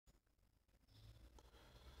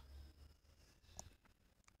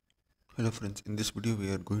Hello friends, in this video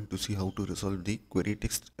we are going to see how to resolve the query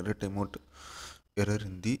text error timeout error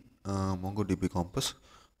in the MongoDB compass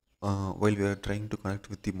while we are trying to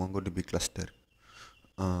connect with the MongoDB cluster.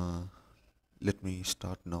 Uh, Let me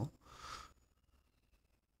start now.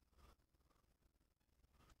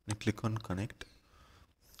 I click on connect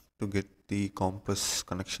to get the compass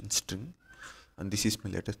connection string, and this is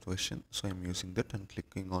my latest version, so I am using that and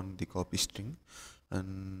clicking on the copy string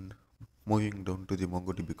and moving down to the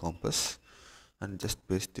MongoDB compass and just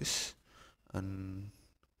paste this and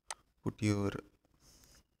put your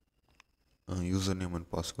username and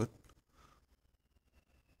password.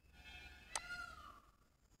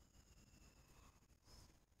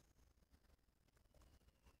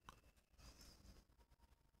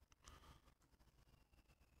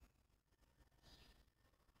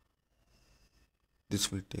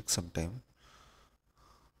 This will take some time.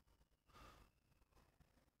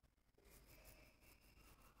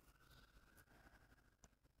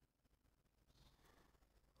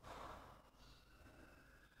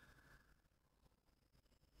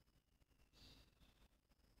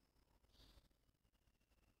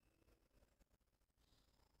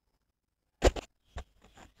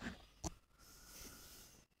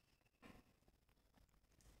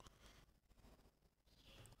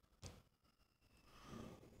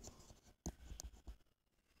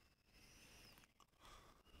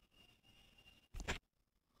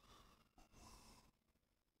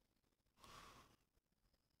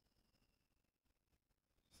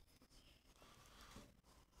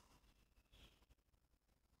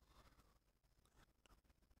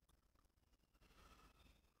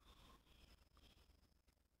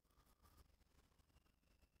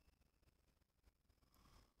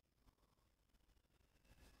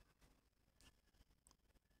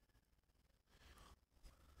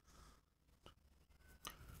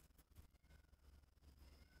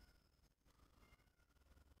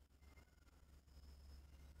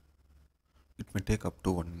 It may take up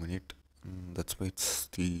to 1 minute. That's why it's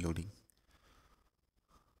still loading.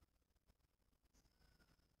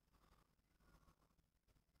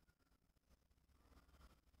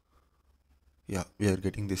 Yeah, we are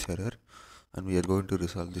getting this error and we are going to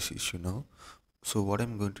resolve this issue now. So what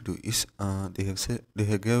I'm going to do is they have said they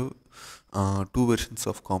have gave two versions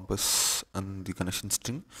of compass and the connection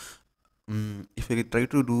string. If I try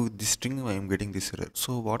to do this string, I am getting this error.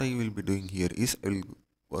 So what I will be doing here is I will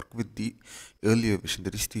work with the earlier version,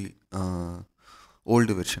 that is the old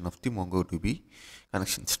version of the MongoDB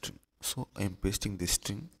connection string. So I am pasting this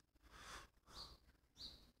string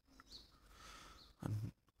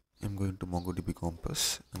and I'm going to MongoDB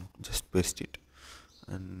compass and just paste it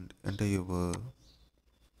and enter your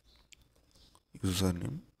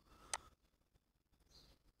username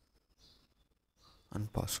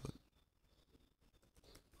and password.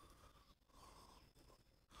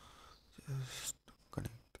 Just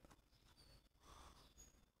connect.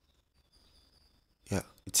 Yeah,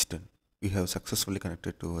 it's done. We have successfully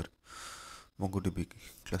connected to our MongoDB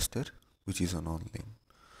cluster, which is on online,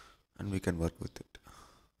 and we can work with it.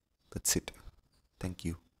 That's it. Thank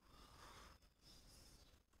you.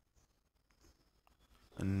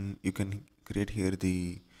 And you can create here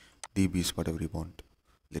the DBs whatever you want.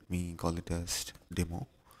 Let me call it as demo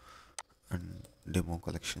and demo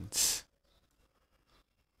collections.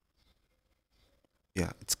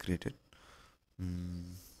 Yeah, it's created.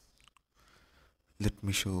 Let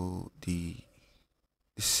me show the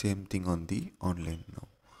same thing on the online now.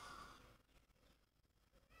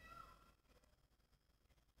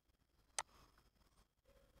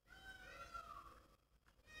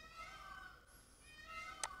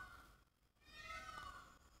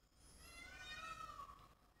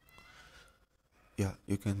 Yeah,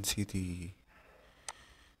 you can see the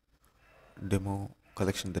demo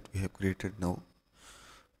collection that we have created now,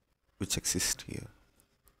 which exists here.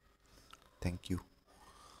 Thank you.